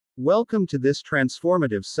Welcome to this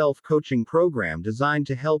transformative self-coaching program designed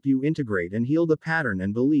to help you integrate and heal the pattern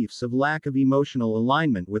and beliefs of lack of emotional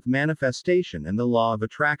alignment with manifestation and the law of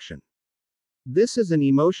attraction. This is an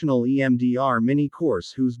emotional EMDR mini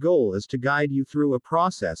course whose goal is to guide you through a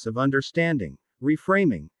process of understanding,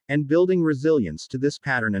 reframing, and building resilience to this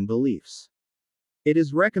pattern and beliefs. It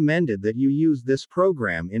is recommended that you use this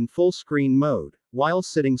program in full screen mode, while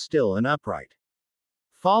sitting still and upright.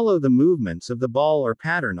 Follow the movements of the ball or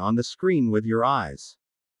pattern on the screen with your eyes.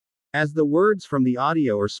 As the words from the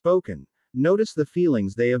audio are spoken, notice the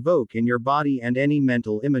feelings they evoke in your body and any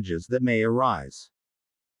mental images that may arise.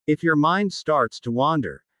 If your mind starts to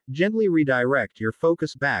wander, gently redirect your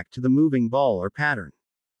focus back to the moving ball or pattern.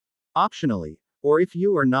 Optionally, or if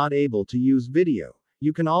you are not able to use video,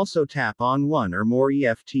 you can also tap on one or more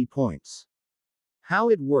EFT points. How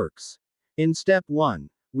it works. In step 1,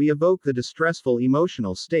 we evoke the distressful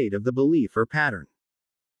emotional state of the belief or pattern.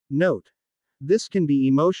 Note: this can be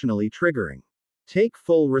emotionally triggering. Take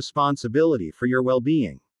full responsibility for your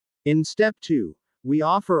well-being. In step 2, we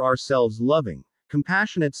offer ourselves loving,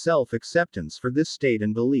 compassionate self-acceptance for this state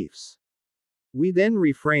and beliefs. We then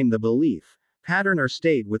reframe the belief, pattern or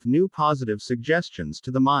state with new positive suggestions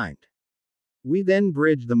to the mind. We then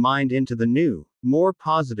bridge the mind into the new, more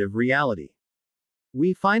positive reality.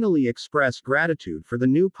 We finally express gratitude for the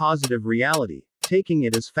new positive reality, taking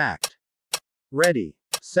it as fact. Ready.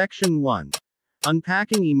 Section 1.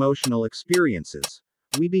 Unpacking emotional experiences.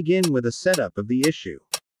 We begin with a setup of the issue.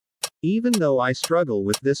 Even though I struggle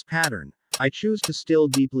with this pattern, I choose to still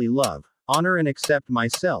deeply love, honor and accept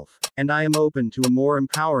myself, and I am open to a more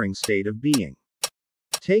empowering state of being.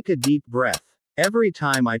 Take a deep breath. Every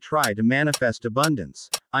time I try to manifest abundance,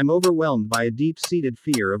 I'm overwhelmed by a deep-seated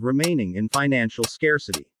fear of remaining in financial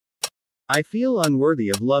scarcity. I feel unworthy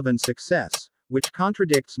of love and success, which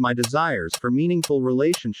contradicts my desires for meaningful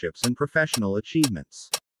relationships and professional achievements.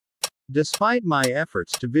 Despite my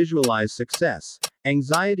efforts to visualize success,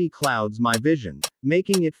 anxiety clouds my vision,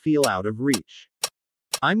 making it feel out of reach.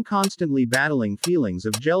 I'm constantly battling feelings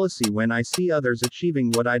of jealousy when I see others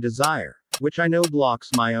achieving what I desire, which I know blocks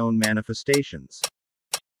my own manifestations.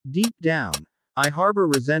 Deep down, I harbor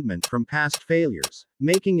resentment from past failures,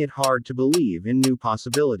 making it hard to believe in new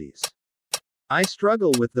possibilities. I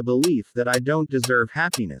struggle with the belief that I don't deserve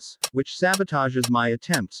happiness, which sabotages my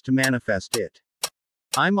attempts to manifest it.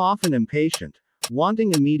 I'm often impatient,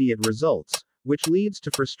 wanting immediate results, which leads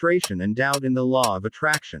to frustration and doubt in the law of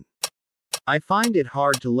attraction. I find it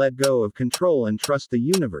hard to let go of control and trust the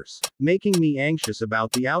universe, making me anxious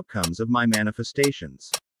about the outcomes of my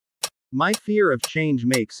manifestations. My fear of change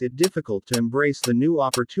makes it difficult to embrace the new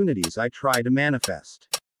opportunities I try to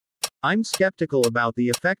manifest. I'm skeptical about the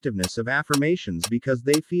effectiveness of affirmations because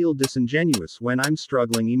they feel disingenuous when I'm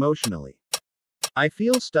struggling emotionally. I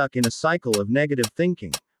feel stuck in a cycle of negative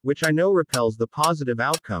thinking, which I know repels the positive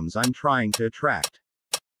outcomes I'm trying to attract.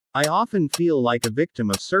 I often feel like a victim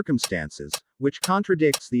of circumstances, which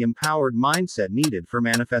contradicts the empowered mindset needed for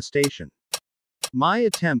manifestation. My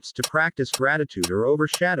attempts to practice gratitude are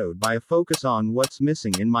overshadowed by a focus on what's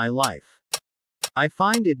missing in my life. I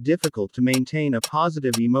find it difficult to maintain a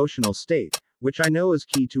positive emotional state, which I know is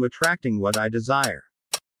key to attracting what I desire.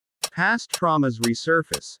 Past traumas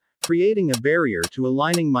resurface, creating a barrier to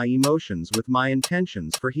aligning my emotions with my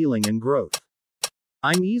intentions for healing and growth.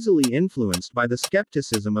 I'm easily influenced by the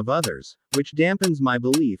skepticism of others, which dampens my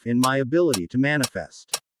belief in my ability to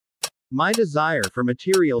manifest. My desire for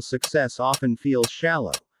material success often feels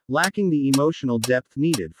shallow, lacking the emotional depth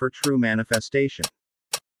needed for true manifestation.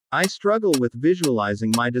 I struggle with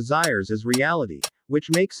visualizing my desires as reality, which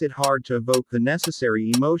makes it hard to evoke the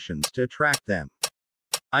necessary emotions to attract them.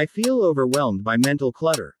 I feel overwhelmed by mental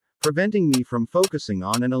clutter, preventing me from focusing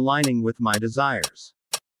on and aligning with my desires.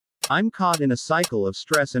 I'm caught in a cycle of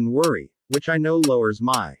stress and worry, which I know lowers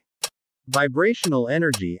my vibrational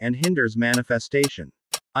energy and hinders manifestation.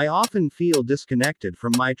 I often feel disconnected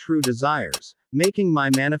from my true desires, making my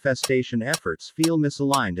manifestation efforts feel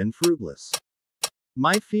misaligned and fruitless.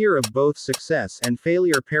 My fear of both success and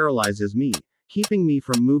failure paralyzes me, keeping me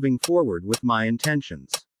from moving forward with my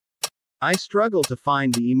intentions. I struggle to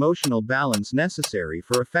find the emotional balance necessary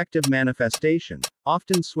for effective manifestation,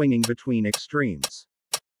 often swinging between extremes.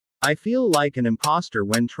 I feel like an imposter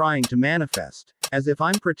when trying to manifest, as if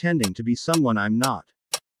I'm pretending to be someone I'm not.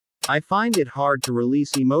 I find it hard to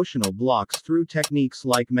release emotional blocks through techniques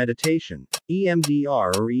like meditation,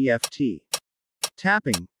 EMDR or EFT,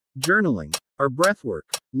 tapping, journaling, or breathwork,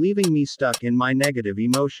 leaving me stuck in my negative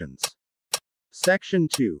emotions. Section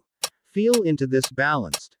 2. Feel into this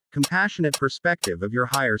balanced, compassionate perspective of your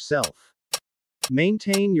higher self.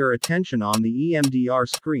 Maintain your attention on the EMDR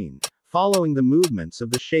screen, following the movements of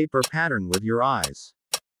the shape or pattern with your eyes.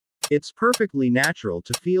 It's perfectly natural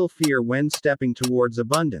to feel fear when stepping towards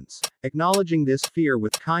abundance. Acknowledging this fear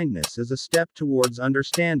with kindness is a step towards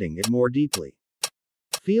understanding it more deeply.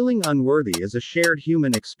 Feeling unworthy is a shared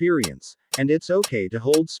human experience, and it's okay to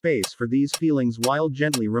hold space for these feelings while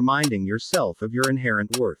gently reminding yourself of your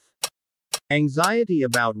inherent worth. Anxiety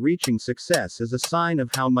about reaching success is a sign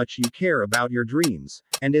of how much you care about your dreams,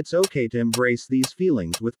 and it's okay to embrace these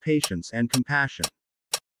feelings with patience and compassion.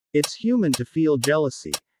 It's human to feel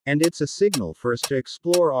jealousy, and it's a signal for us to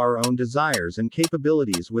explore our own desires and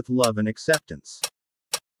capabilities with love and acceptance.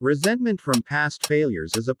 Resentment from past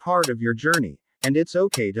failures is a part of your journey, and it's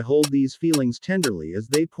okay to hold these feelings tenderly as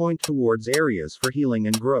they point towards areas for healing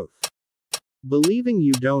and growth. Believing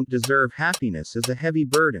you don't deserve happiness is a heavy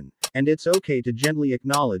burden, and it's okay to gently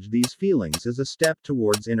acknowledge these feelings as a step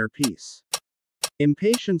towards inner peace.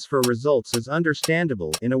 Impatience for results is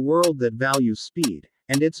understandable in a world that values speed,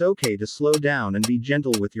 and it's okay to slow down and be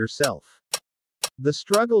gentle with yourself. The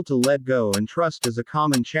struggle to let go and trust is a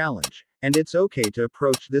common challenge, and it's okay to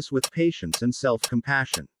approach this with patience and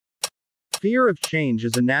self-compassion. Fear of change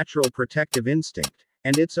is a natural protective instinct,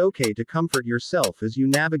 and it's okay to comfort yourself as you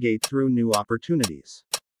navigate through new opportunities.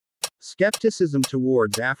 Skepticism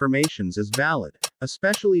towards affirmations is valid,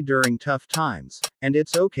 especially during tough times, and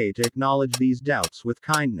it's okay to acknowledge these doubts with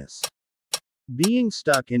kindness. Being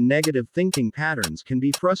stuck in negative thinking patterns can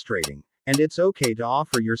be frustrating, and it's okay to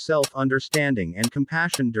offer yourself understanding and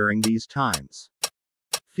compassion during these times.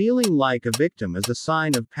 Feeling like a victim is a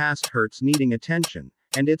sign of past hurts needing attention,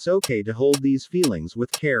 and it's okay to hold these feelings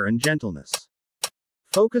with care and gentleness.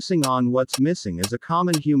 Focusing on what's missing is a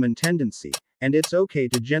common human tendency, and it's okay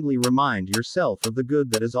to gently remind yourself of the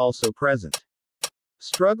good that is also present.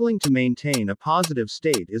 Struggling to maintain a positive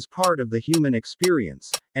state is part of the human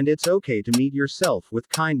experience, and it's okay to meet yourself with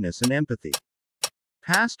kindness and empathy.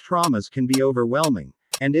 Past traumas can be overwhelming,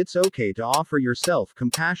 and it's okay to offer yourself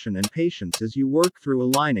compassion and patience as you work through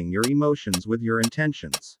aligning your emotions with your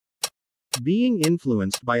intentions. Being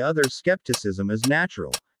influenced by others' skepticism is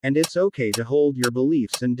natural, and it's okay to hold your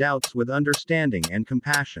beliefs and doubts with understanding and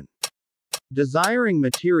compassion. Desiring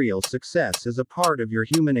material success is a part of your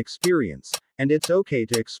human experience, and it's okay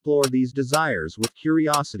to explore these desires with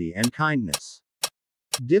curiosity and kindness.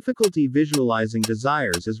 Difficulty visualizing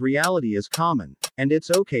desires as reality is common, and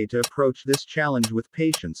it's okay to approach this challenge with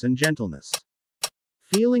patience and gentleness.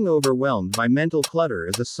 Feeling overwhelmed by mental clutter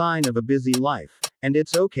is a sign of a busy life, and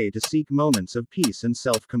it's okay to seek moments of peace and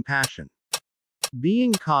self-compassion.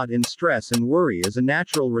 Being caught in stress and worry is a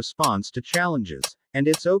natural response to challenges, and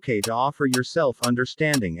it's okay to offer yourself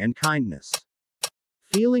understanding and kindness.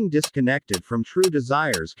 Feeling disconnected from true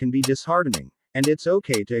desires can be disheartening, and it's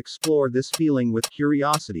okay to explore this feeling with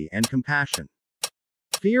curiosity and compassion.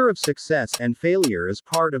 Fear of success and failure is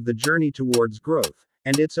part of the journey towards growth,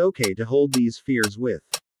 and it's okay to hold these fears with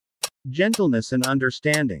gentleness and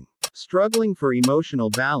understanding. Struggling for emotional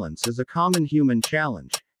balance is a common human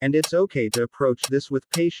challenge, and it's okay to approach this with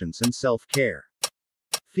patience and self-care.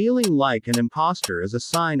 Feeling like an imposter is a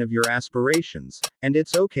sign of your aspirations, and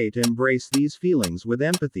it's okay to embrace these feelings with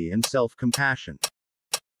empathy and self-compassion.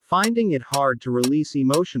 Finding it hard to release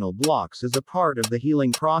emotional blocks is a part of the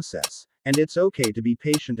healing process, and it's okay to be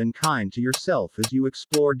patient and kind to yourself as you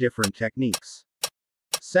explore different techniques.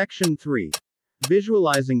 Section 3.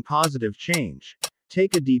 Visualizing positive change.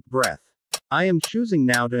 Take a deep breath. I am choosing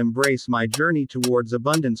now to embrace my journey towards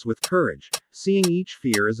abundance with courage, seeing each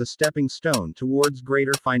fear as a stepping stone towards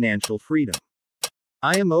greater financial freedom.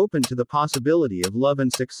 I am open to the possibility of love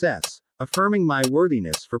and success, affirming my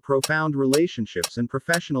worthiness for profound relationships and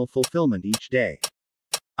professional fulfillment each day.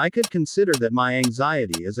 I could consider that my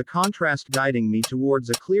anxiety is a contrast guiding me towards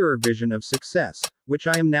a clearer vision of success, which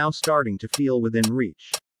I am now starting to feel within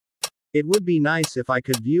reach. It would be nice if I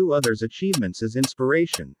could view others' achievements as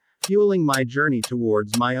inspiration, fueling my journey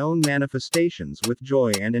towards my own manifestations with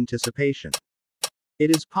joy and anticipation.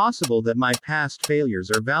 It is possible that my past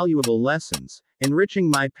failures are valuable lessons, enriching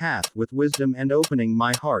my path with wisdom and opening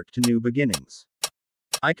my heart to new beginnings.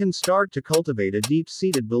 I can start to cultivate a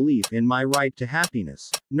deep-seated belief in my right to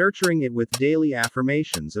happiness, nurturing it with daily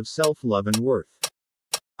affirmations of self-love and worth.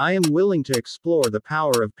 I am willing to explore the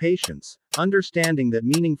power of patience, understanding that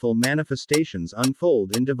meaningful manifestations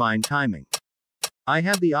unfold in divine timing. I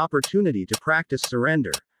have the opportunity to practice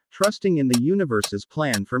surrender, trusting in the universe's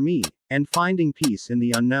plan for me, and finding peace in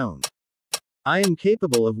the unknown. I am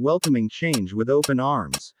capable of welcoming change with open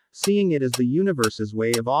arms, seeing it as the universe's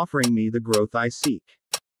way of offering me the growth I seek.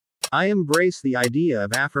 I embrace the idea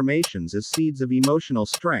of affirmations as seeds of emotional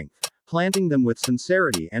strength, planting them with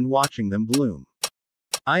sincerity and watching them bloom.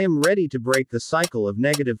 I am ready to break the cycle of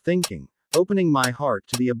negative thinking, opening my heart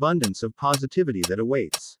to the abundance of positivity that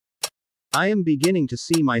awaits. I am beginning to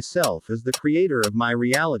see myself as the creator of my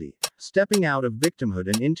reality, stepping out of victimhood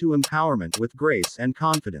and into empowerment with grace and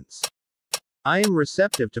confidence. I am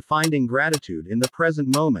receptive to finding gratitude in the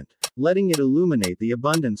present moment, letting it illuminate the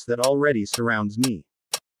abundance that already surrounds me.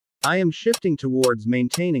 I am shifting towards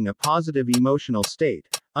maintaining a positive emotional state,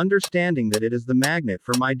 understanding that it is the magnet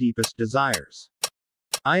for my deepest desires.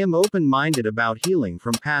 I am open-minded about healing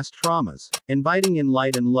from past traumas, inviting in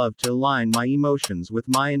light and love to align my emotions with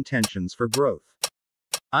my intentions for growth.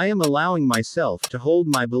 I am allowing myself to hold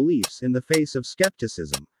my beliefs in the face of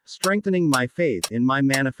skepticism, strengthening my faith in my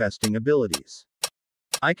manifesting abilities.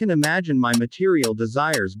 I can imagine my material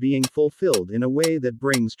desires being fulfilled in a way that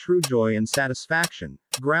brings true joy and satisfaction,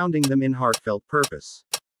 grounding them in heartfelt purpose.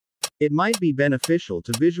 It might be beneficial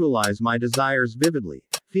to visualize my desires vividly,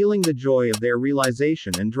 feeling the joy of their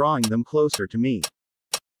realization and drawing them closer to me.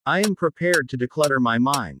 I am prepared to declutter my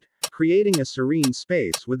mind, creating a serene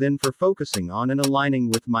space within for focusing on and aligning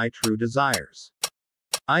with my true desires.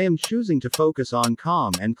 I am choosing to focus on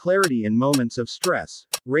calm and clarity in moments of stress,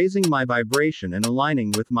 raising my vibration and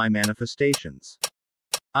aligning with my manifestations.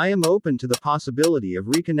 I am open to the possibility of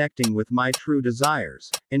reconnecting with my true desires,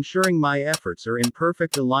 ensuring my efforts are in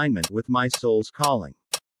perfect alignment with my soul's calling.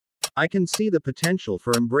 I can see the potential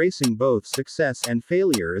for embracing both success and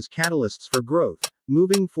failure as catalysts for growth,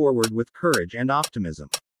 moving forward with courage and optimism.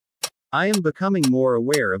 I am becoming more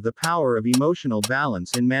aware of the power of emotional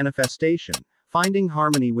balance in manifestation, finding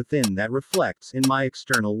harmony within that reflects in my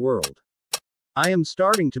external world. I am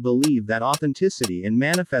starting to believe that authenticity in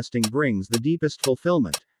manifesting brings the deepest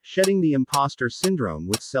fulfillment, shedding the imposter syndrome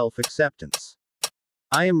with self-acceptance.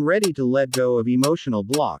 I am ready to let go of emotional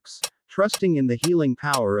blocks, trusting in the healing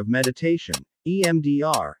power of meditation,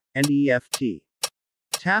 EMDR, and EFT.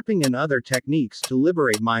 Tapping and other techniques to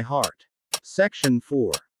liberate my heart. Section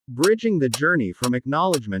 4. Bridging the journey from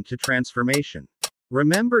acknowledgement to transformation.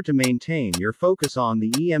 Remember to maintain your focus on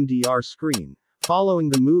the EMDR screen, following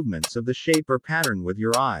the movements of the shape or pattern with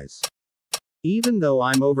your eyes. Even though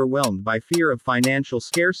I'm overwhelmed by fear of financial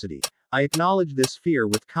scarcity, I acknowledge this fear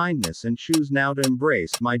with kindness and choose now to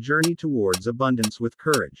embrace my journey towards abundance with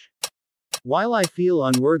courage. While I feel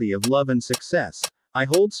unworthy of love and success, I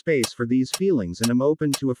hold space for these feelings and am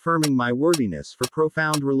open to affirming my worthiness for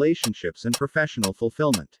profound relationships and professional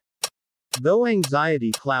fulfillment. Though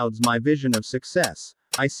anxiety clouds my vision of success,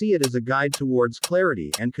 I see it as a guide towards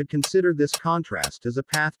clarity and could consider this contrast as a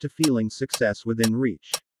path to feeling success within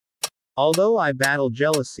reach. Although I battle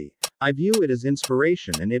jealousy, I view it as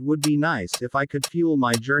inspiration, and it would be nice if I could fuel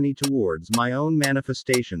my journey towards my own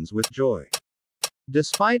manifestations with joy.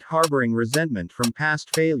 Despite harboring resentment from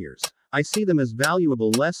past failures, I see them as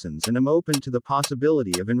valuable lessons and am open to the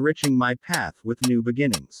possibility of enriching my path with new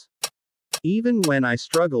beginnings. Even when I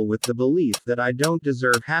struggle with the belief that I don't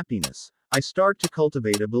deserve happiness, I start to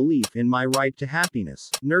cultivate a belief in my right to happiness,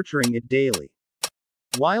 nurturing it daily.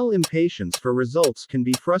 While impatience for results can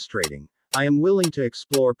be frustrating, I am willing to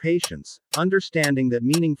explore patience, understanding that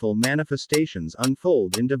meaningful manifestations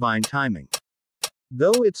unfold in divine timing.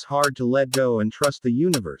 Though it's hard to let go and trust the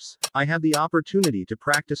universe, I have the opportunity to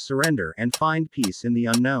practice surrender and find peace in the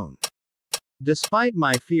unknown. Despite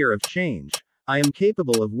my fear of change, I am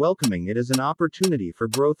capable of welcoming it as an opportunity for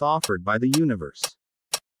growth offered by the universe.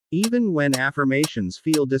 Even when affirmations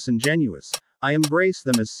feel disingenuous, I embrace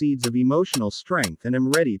them as seeds of emotional strength and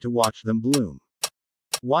am ready to watch them bloom.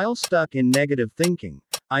 While stuck in negative thinking,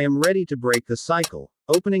 I am ready to break the cycle,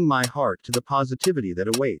 opening my heart to the positivity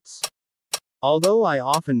that awaits. Although I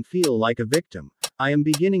often feel like a victim, I am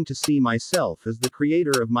beginning to see myself as the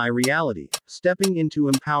creator of my reality, stepping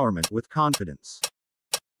into empowerment with confidence.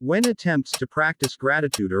 When attempts to practice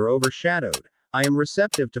gratitude are overshadowed, I am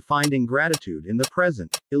receptive to finding gratitude in the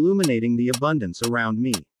present, illuminating the abundance around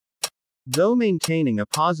me. Though maintaining a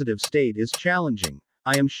positive state is challenging,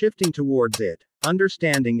 I am shifting towards it,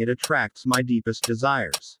 understanding it attracts my deepest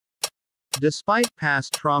desires. Despite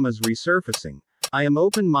past traumas resurfacing, I am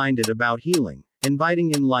open-minded about healing,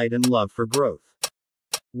 inviting in light and love for growth.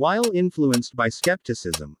 While influenced by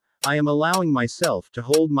skepticism, I am allowing myself to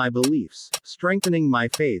hold my beliefs, strengthening my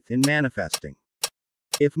faith in manifesting.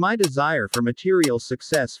 If my desire for material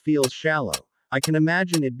success feels shallow, I can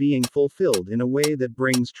imagine it being fulfilled in a way that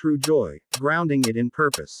brings true joy, grounding it in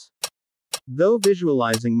purpose. Though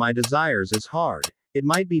visualizing my desires is hard, it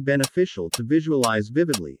might be beneficial to visualize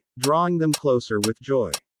vividly, drawing them closer with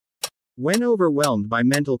joy. When overwhelmed by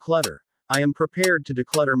mental clutter, I am prepared to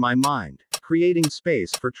declutter my mind, creating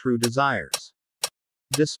space for true desires.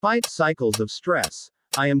 Despite cycles of stress,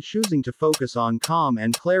 I am choosing to focus on calm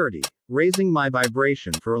and clarity, raising my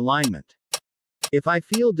vibration for alignment. If I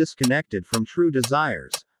feel disconnected from true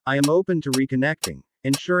desires, I am open to reconnecting,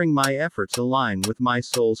 ensuring my efforts align with my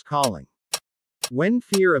soul's calling. When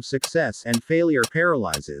fear of success and failure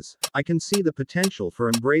paralyzes, I can see the potential for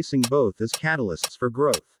embracing both as catalysts for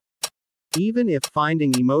growth. Even if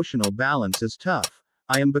finding emotional balance is tough,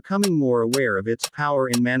 I am becoming more aware of its power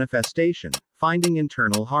in manifestation, finding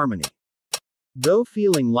internal harmony. Though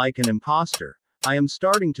feeling like an imposter, I am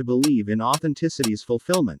starting to believe in authenticity's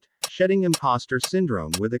fulfillment, shedding imposter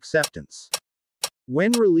syndrome with acceptance.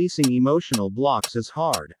 When releasing emotional blocks is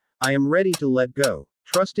hard, I am ready to let go,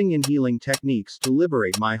 trusting in healing techniques to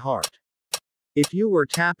liberate my heart. If you were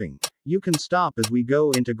tapping, you can stop as we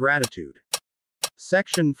go into gratitude.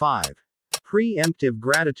 Section 5. Preemptive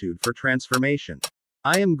gratitude for transformation.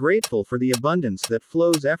 I am grateful for the abundance that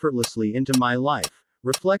flows effortlessly into my life,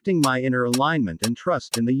 reflecting my inner alignment and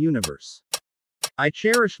trust in the universe. I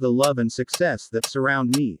cherish the love and success that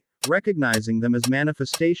surround me, recognizing them as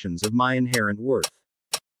manifestations of my inherent worth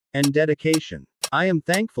and dedication. I am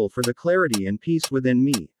thankful for the clarity and peace within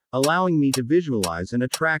me, allowing me to visualize and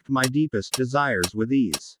attract my deepest desires with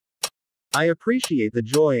ease. I appreciate the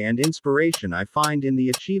joy and inspiration I find in the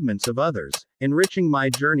achievements of others, enriching my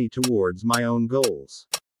journey towards my own goals.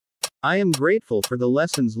 I am grateful for the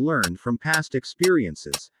lessons learned from past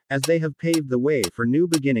experiences, as they have paved the way for new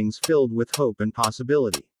beginnings filled with hope and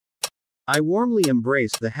possibility. I warmly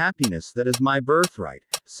embrace the happiness that is my birthright,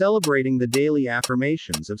 celebrating the daily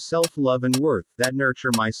affirmations of self-love and worth that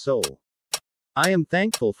nurture my soul. I am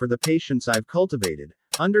thankful for the patience I've cultivated,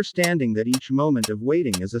 understanding that each moment of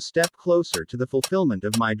waiting is a step closer to the fulfillment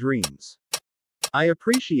of my dreams. I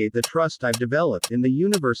appreciate the trust I've developed in the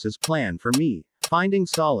universe's plan for me, finding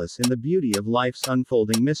solace in the beauty of life's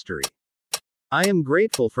unfolding mystery. I am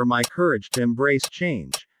grateful for my courage to embrace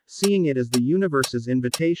change, seeing it as the universe's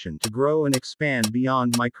invitation to grow and expand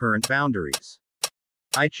beyond my current boundaries.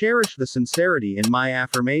 I cherish the sincerity in my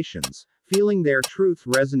affirmations, feeling their truth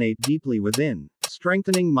resonate deeply within,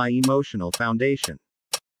 strengthening my emotional foundation.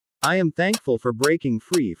 I am thankful for breaking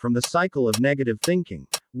free from the cycle of negative thinking,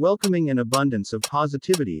 welcoming an abundance of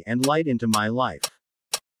positivity and light into my life.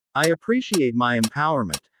 I appreciate my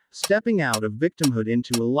empowerment, stepping out of victimhood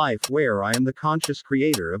into a life where I am the conscious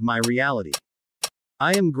creator of my reality.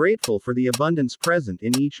 I am grateful for the abundance present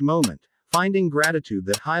in each moment, finding gratitude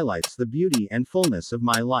that highlights the beauty and fullness of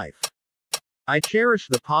my life. I cherish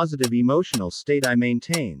the positive emotional state I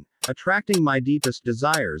maintain, attracting my deepest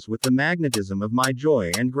desires with the magnetism of my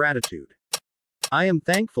joy and gratitude. I am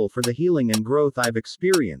thankful for the healing and growth I've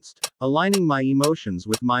experienced, aligning my emotions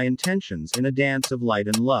with my intentions in a dance of light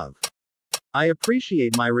and love. I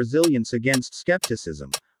appreciate my resilience against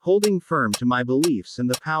skepticism, holding firm to my beliefs and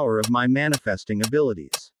the power of my manifesting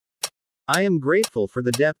abilities. I am grateful for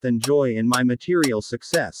the depth and joy in my material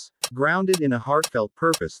success, grounded in a heartfelt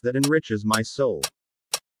purpose that enriches my soul.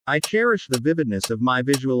 I cherish the vividness of my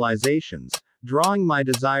visualizations, drawing my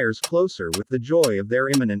desires closer with the joy of their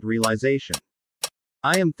imminent realization.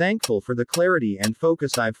 I am thankful for the clarity and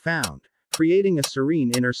focus I've found, creating a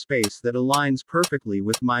serene inner space that aligns perfectly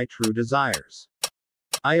with my true desires.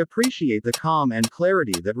 I appreciate the calm and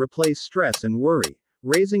clarity that replace stress and worry,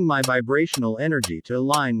 raising my vibrational energy to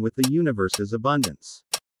align with the universe's abundance.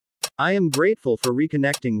 I am grateful for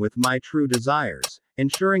reconnecting with my true desires,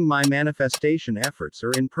 ensuring my manifestation efforts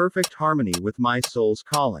are in perfect harmony with my soul's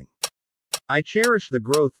calling. I cherish the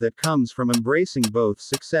growth that comes from embracing both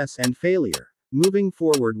success and failure, moving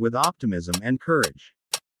forward with optimism and courage.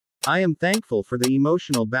 I am thankful for the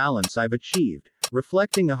emotional balance I've achieved,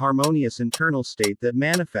 reflecting a harmonious internal state that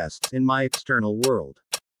manifests in my external world.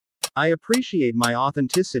 I appreciate my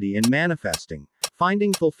authenticity in manifesting,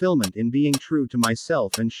 finding fulfillment in being true to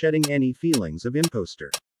myself and shedding any feelings of imposter.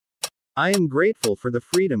 I am grateful for the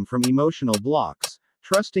freedom from emotional blocks,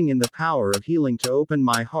 trusting in the power of healing to open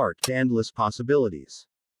my heart to endless possibilities.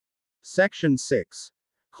 Section 6.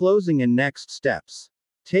 Closing and next steps.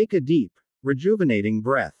 Take a deep, rejuvenating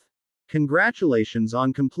breath. Congratulations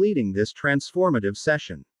on completing this transformative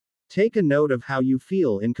session. Take a note of how you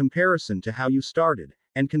feel in comparison to how you started,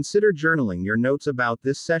 and consider journaling your notes about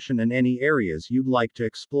this session and any areas you'd like to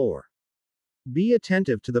explore. Be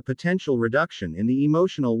attentive to the potential reduction in the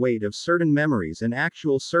emotional weight of certain memories and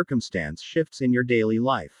actual circumstance shifts in your daily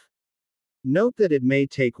life. Note that it may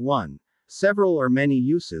take one, several, or many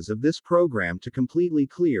uses of this program to completely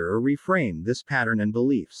clear or reframe this pattern and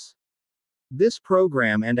beliefs. This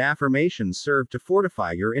program and affirmations serve to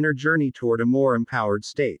fortify your inner journey toward a more empowered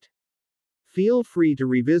state. Feel free to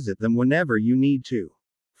revisit them whenever you need to.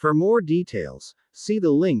 For more details, See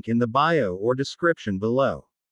the link in the bio or description below.